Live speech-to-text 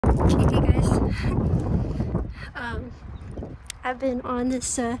Hey guys, I've been on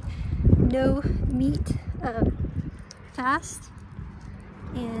this no meat fast,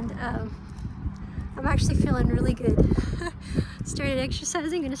 and I'm actually feeling really good. Started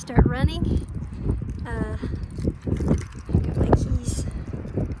exercising, gonna start running. Got my keys.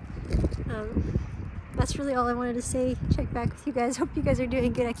 That's really all I wanted to say. Check back with you guys. Hope you guys are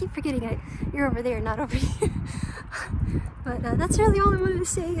doing good. I keep forgetting you're over there, not over here. But that's really all I wanted to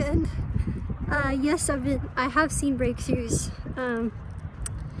say. And yes, I have seen breakthroughs.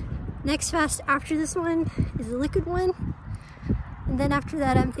 Next fast after this one is the liquid one. And then after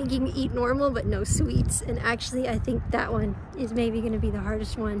that, I'm thinking eat normal, but no sweets. And actually, I think that one is maybe going to be the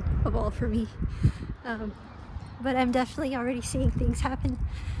hardest one of all for me. But I'm definitely already seeing things happen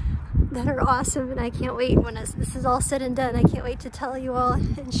that are awesome, and I can't wait when this is all said and done. I can't wait to tell you all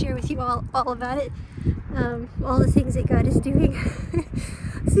and share with you all about it. All the things that God is doing.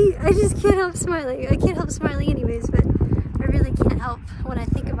 See, I just can't help smiling. I can't help smiling anyways, but I really can't help when I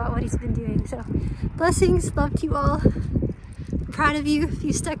think about what He's been doing. So, blessings, love to you all. I'm proud of you if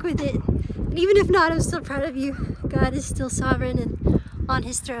you stuck with it. And even if not, I'm still proud of you. God is still sovereign and on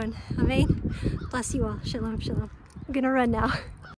His throne. Amen. Bless you all. Shalom, shalom. I'm gonna run now.